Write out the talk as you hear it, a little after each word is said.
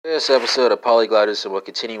this episode of Polyglotism, we'll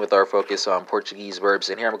continue with our focus on Portuguese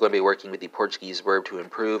verbs, and here I'm going to be working with the Portuguese verb to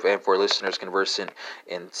improve, and for listeners conversant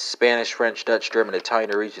in Spanish, French, Dutch, German,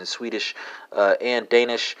 Italian, Norwegian, Swedish, and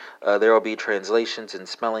Danish, there will be translations and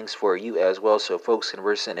spellings for you as well, so folks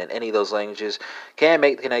conversant in any of those languages can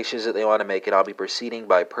make the connections that they want to make, and I'll be proceeding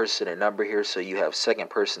by person and number here, so you have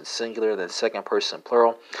second person singular, then second person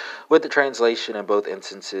plural, with the translation in both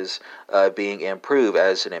instances being improve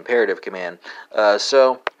as an imperative command.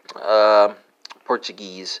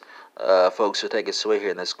 Portuguese folks will take us away here,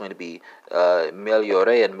 and that's going to be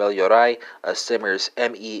melhorei and melhorai. Stimmers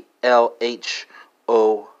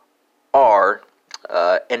MELHOR.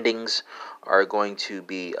 Endings are going to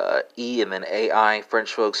be E and then AI.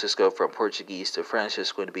 French folks, just go from Portuguese to French.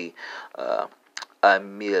 It's going to be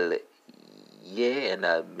amelier and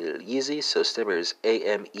amelizi. So stimmers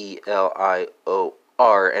AMELIOR.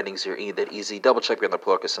 Endings are E, that easy. Double check on the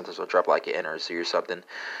plural because sometimes it'll drop like an N or a Z or something.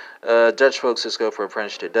 Dutch folks, let's go from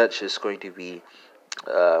French to Dutch. It's going to be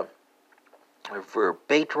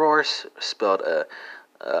verbator, spelled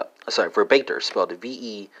verbater, spelled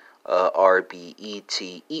VERBETER.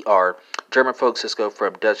 German folks, let's go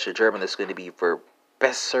from Dutch to German. That's going to be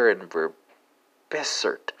verbesser and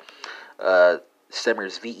verbessert.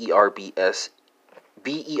 Stemmers VERBESSER.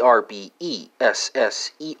 Endings are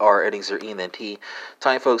E and then T.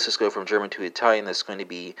 Italian folks, let's go from German to Italian. That's going to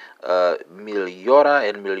be migliora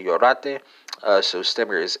and migliorate. So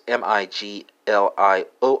stemmer is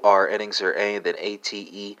MIGLIOR. Endings are A and then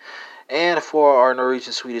ATE. And for our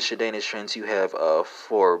Norwegian, Swedish, and Danish friends, you have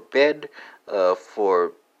forbed,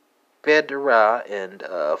 forbedra, and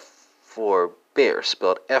forbear,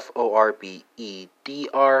 spelled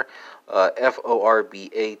FORBEDR,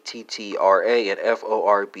 FORBATTRA, and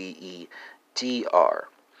FORBEDR.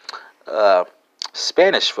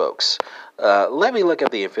 Spanish folks, let me look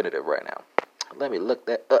up the infinitive right now. Let me look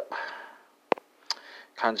that up.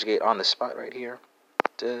 Conjugate on the spot right here.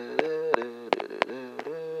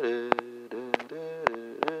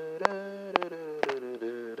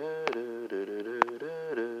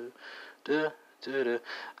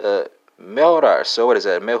 Melhorar. So what is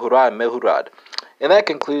that? Melhorar, melhorad. And that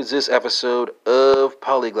concludes this episode of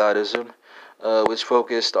Polyglotism, which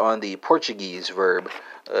focused on the Portuguese verb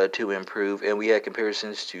to improve. And we had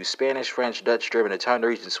comparisons to Spanish, French, Dutch, German, Italian,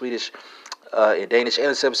 Norwegian, Swedish, and Danish. And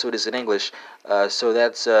this episode is in English. So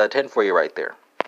that's 10 for you right there.